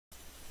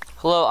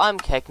Hello, I'm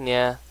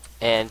Keknia,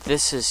 and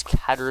this is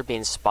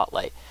Cataribean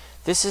Spotlight.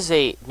 This is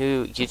a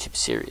new YouTube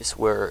series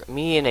where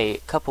me and a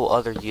couple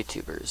other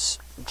YouTubers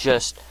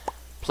just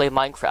play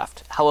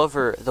Minecraft.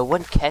 However, the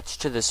one catch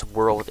to this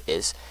world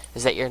is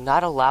that you're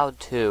not allowed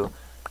to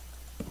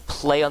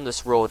play on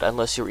this world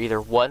unless you're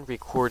either 1,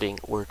 recording,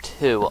 or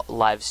 2,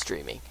 live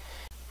streaming.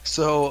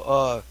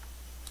 So,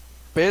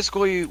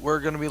 basically,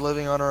 we're gonna be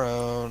living on our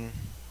own.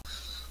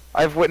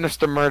 I've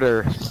witnessed a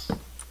murder.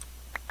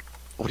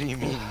 What do you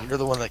mean? You're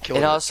the one that killed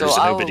And her. also,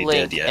 I'll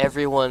link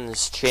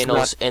everyone's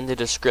channels in the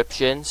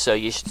description, so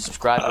you should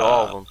subscribe to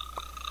all of them.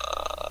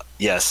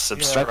 Yes,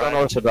 subscribe. That's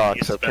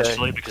unorthodox,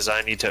 especially okay? because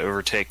I need to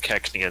overtake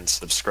Keknia in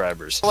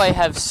subscribers. Why I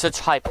have such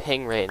high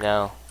ping right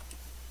now?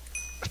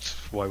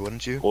 Why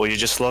wouldn't you? Well, you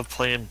just love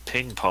playing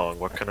ping pong.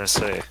 What can I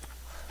say?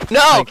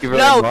 No, very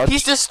much.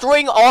 He's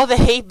destroying all the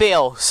hay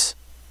bales.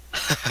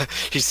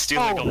 He's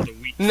stealing all the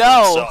wheat.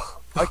 No.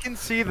 I can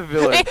see the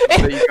village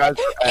that you guys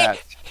are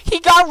at. He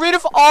got rid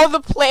of all the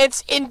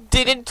plants and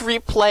didn't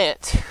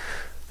replant.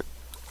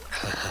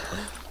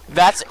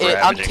 That's it.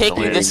 I'm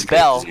taking this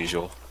bell.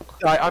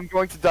 I'm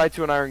going to die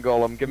to an iron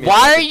golem. Give me.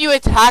 Why are you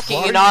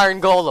attacking an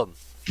iron golem?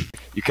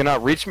 You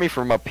cannot reach me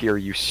from up here,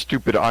 you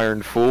stupid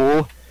iron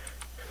fool.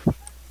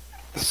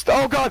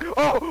 Oh god!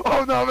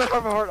 Oh no, my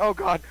heart! Oh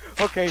god!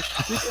 Okay,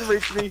 he can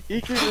reach me. He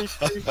can reach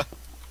me.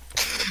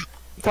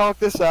 Talk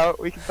this out.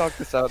 We can talk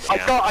this out.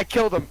 Yeah. I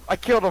killed him. I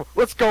killed him.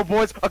 Let's go,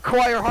 boys.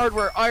 Acquire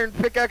hardware. Iron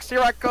pickaxe. Here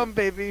I come,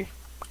 baby.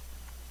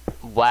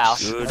 Wow.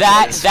 Dude,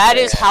 That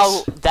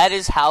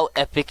is how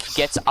Epic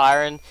gets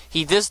iron.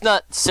 He does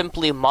not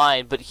simply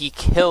mine, but he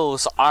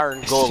kills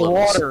iron golems.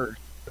 Slaughter.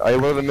 I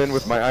lure them in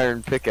with my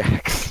iron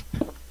pickaxe.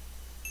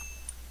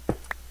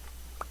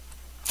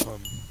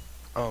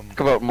 Talk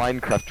about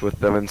Minecraft with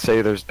them and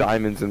say there's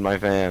diamonds in my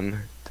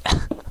van.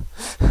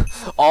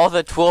 All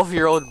the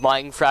 12-year-old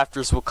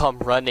Minecrafters will come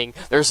running.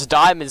 There's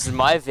diamonds in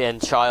my van,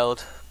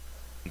 child.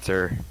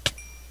 Sir.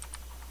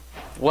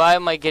 Why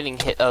am I getting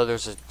hit? Oh,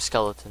 there's a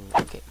skeleton.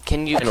 Okay.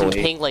 Can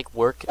ping like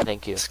work?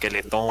 Thank you.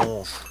 Skeleton.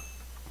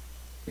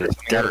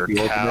 There are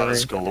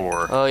cows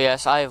galore. Oh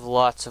yes, I have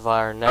lots of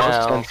iron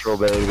now. Central,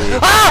 baby.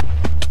 Ah!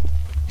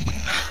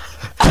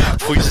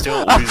 Please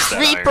don't A lose that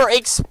creeper iron.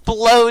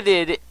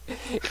 exploded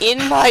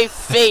in my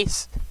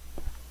face.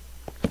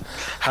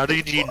 How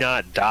did you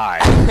not die?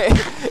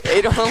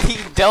 It only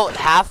dealt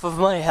half of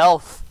my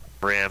health.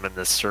 Ram in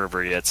this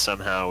server, yet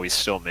somehow we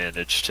still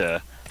managed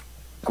to.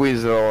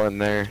 Squeeze it all in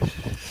there.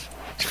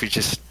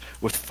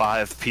 With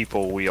 5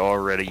 people, we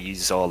already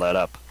used all that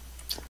up.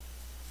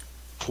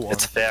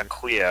 It's fair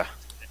queer.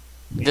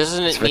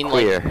 Doesn't it mean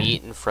like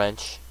meat in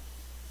French?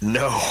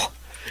 No,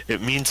 it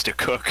means to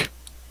cook.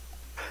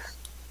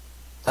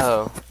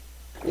 Oh.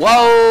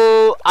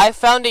 Whoa! I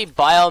found a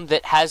biome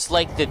that has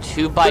like the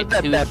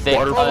 2x2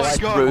 thick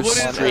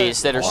spruce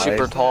trees that are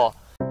super tall.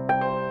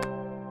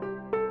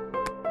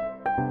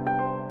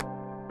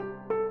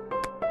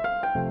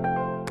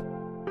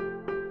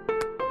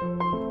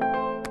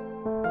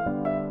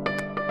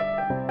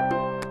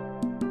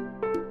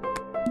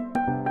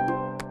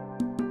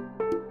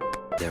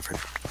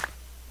 Different.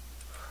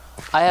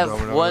 I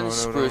have one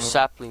spruce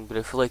sapling, but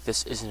I feel like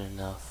this isn't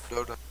enough.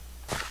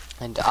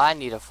 And I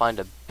need to find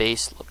a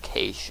base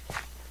location.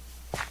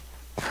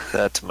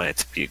 That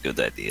might be a good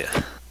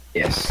idea.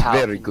 Yes, How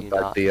very can good you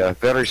not? idea.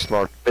 Very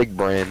smart. Big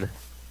brain.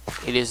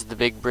 It is the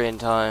big brain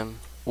time.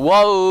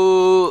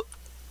 Whoa!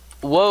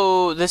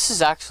 Whoa, this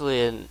is actually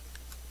an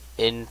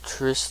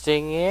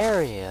interesting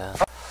area.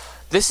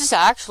 This is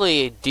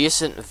actually a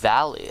decent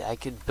valley. I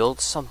could build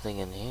something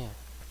in here.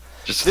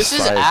 This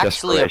is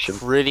actually a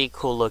pretty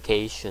cool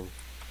location.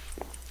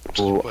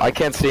 Well, I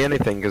can't see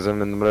anything because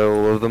I'm in the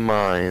middle of the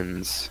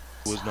mines.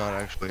 Was not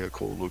actually a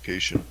cool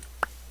location.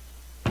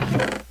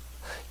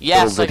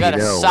 Yes, I got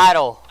a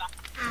saddle.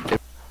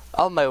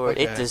 Oh my word,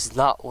 Okay. it does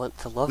not want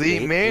to love The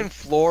me. main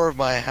floor of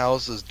my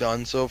house is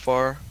done so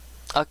far.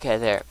 Okay,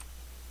 there.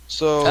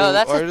 So Oh,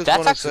 that's I just that's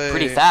wanna actually say,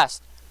 pretty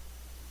fast.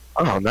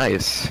 Oh,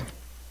 nice.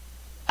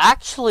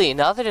 Actually,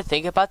 now that I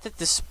think about it,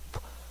 this...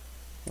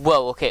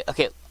 Whoa, okay.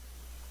 Okay,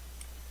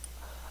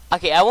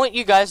 I want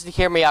you guys to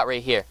hear me out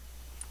right here.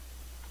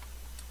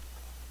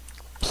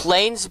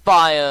 Plains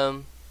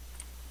biome,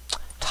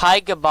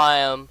 taiga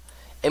biome,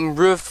 and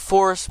roof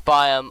forest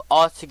biome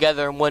all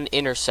together in one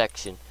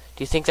intersection.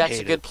 Do you think that's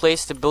a good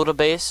place to build a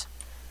base?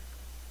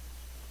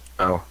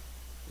 Oh.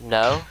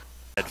 No?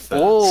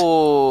 Headphones.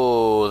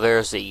 Oh,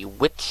 there's a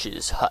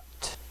witch's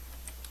hut.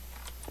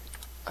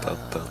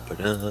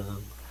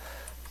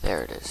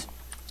 There it is.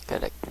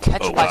 Gotta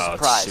catch Oh by wow,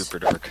 surprise. it's super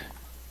dark.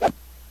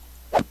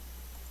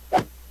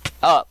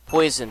 Oh, it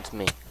poisoned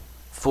me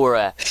for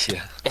a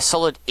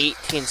solid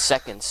 18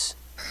 seconds.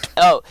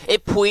 Oh,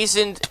 it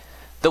poisoned...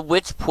 The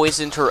witch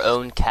poisoned her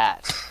own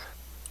cat.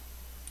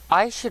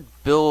 I should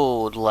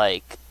build,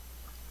 like,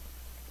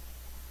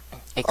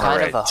 a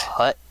kind of a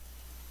hut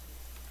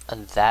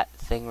on that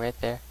thing right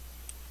there.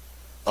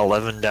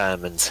 11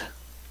 diamonds.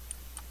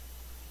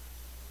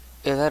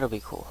 Yeah, that'll be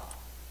cool.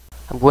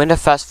 I'm going to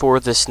fast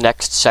forward this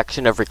next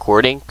section of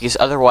recording because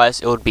otherwise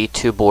it would be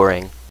too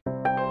boring.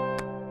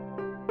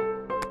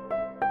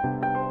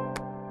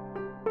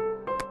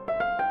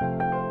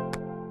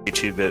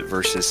 32-bit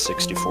versus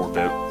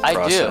 64-bit I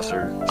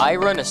processor. do. I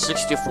run a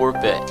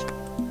 64-bit.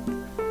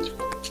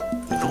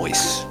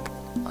 Nice.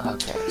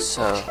 Okay,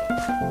 so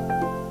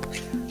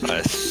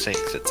I think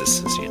that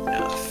this is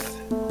enough.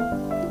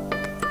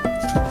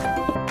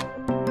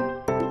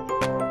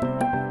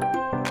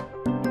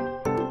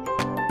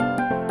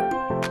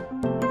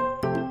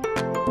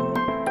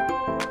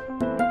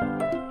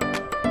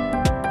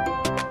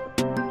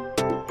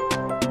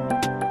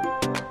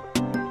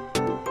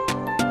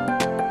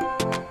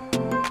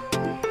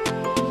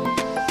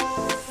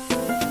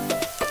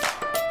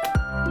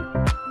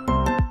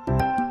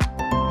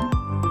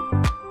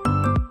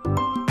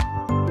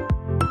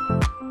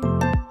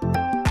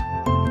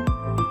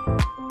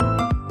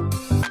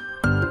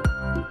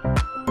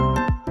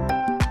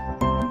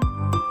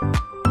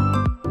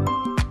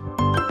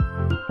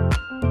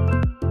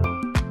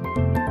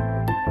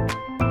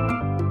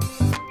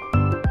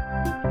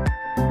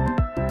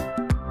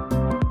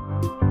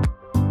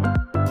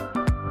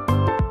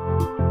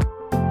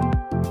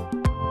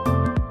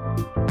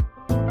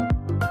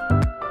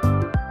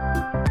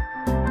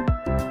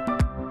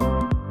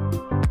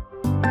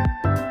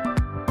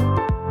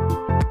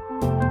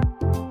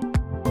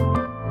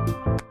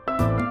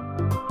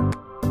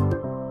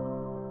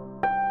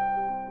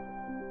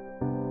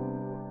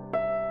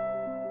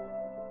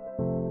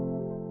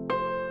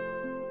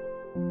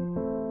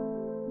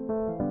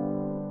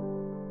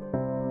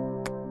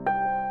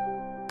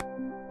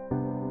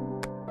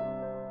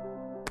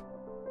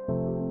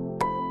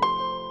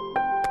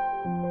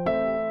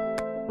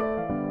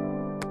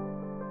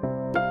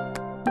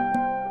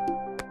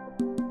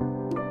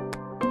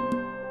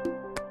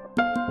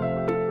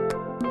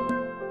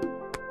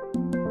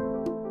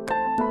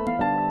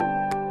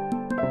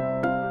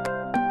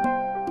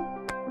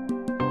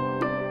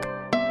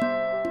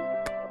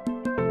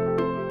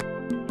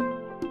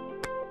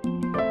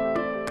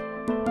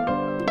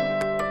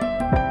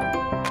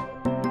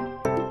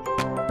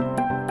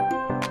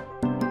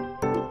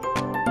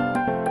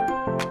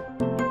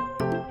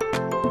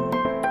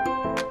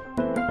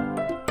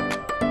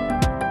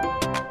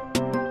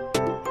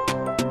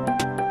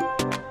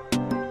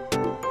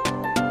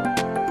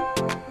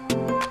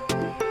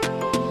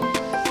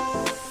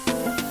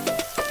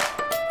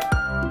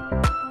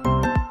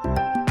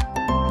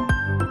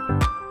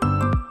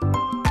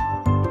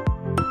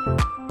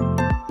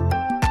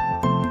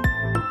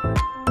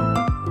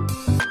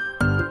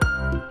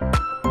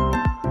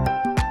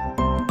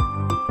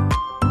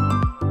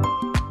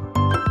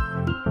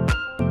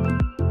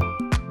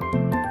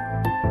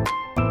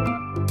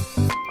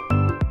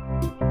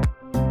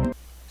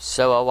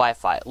 So a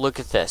Wi-Fi. Look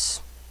at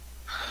this.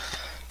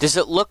 Does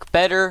it look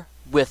better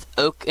with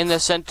oak in the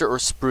center or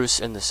spruce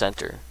in the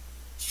center?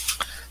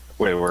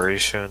 Wait, where are you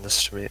showing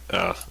this to me?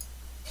 Oh.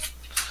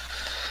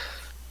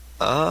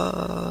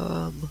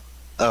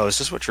 Oh, is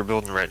this what you're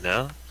building right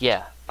now?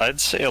 Yeah. I'd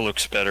say it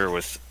looks better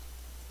with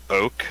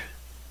oak.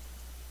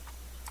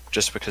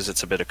 Just because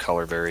it's a bit of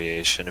color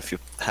variation. If you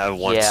have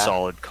one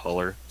solid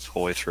color the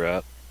whole way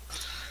throughout,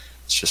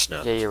 it's just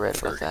not. Yeah, you're right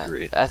about that.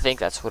 Great. I think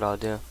that's what I'll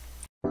do.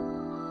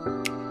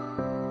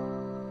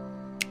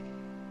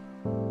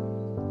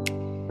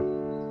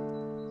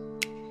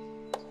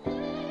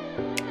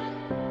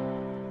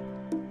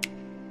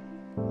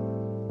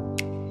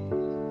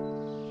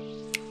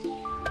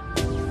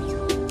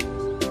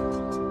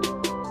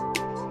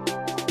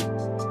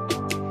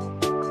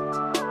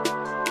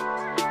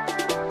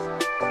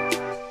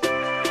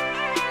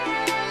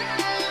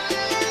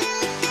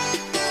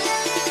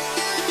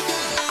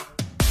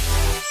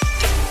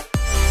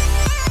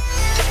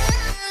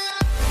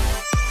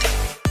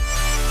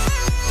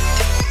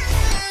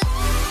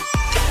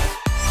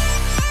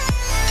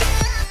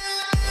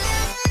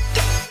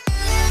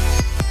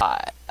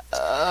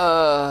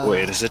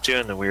 Wait, is it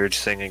doing the weird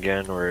thing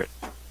again where it...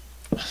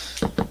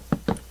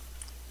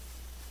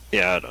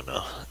 Yeah, I don't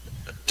know.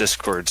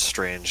 Discord's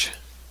strange.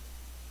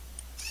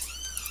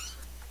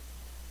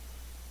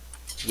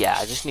 Yeah,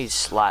 I just need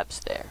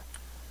slabs there.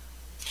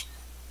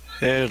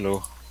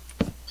 Hello.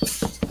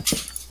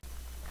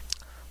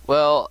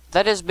 Well,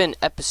 that has been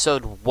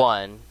episode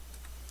 1.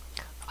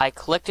 I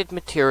collected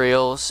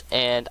materials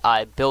and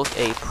I built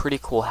a pretty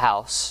cool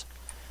house.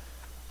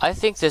 I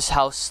think this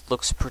house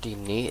looks pretty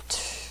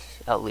neat.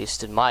 At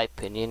least in my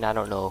opinion. I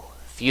don't know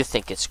if you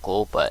think it's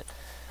cool, but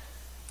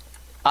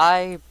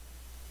I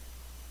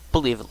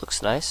believe it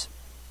looks nice.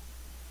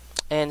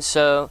 And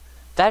so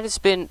that has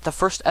been the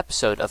first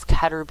episode of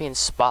Cataribean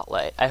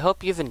Spotlight. I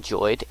hope you've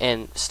enjoyed,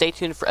 and stay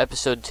tuned for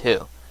episode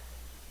 2.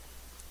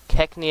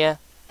 Keknia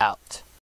out.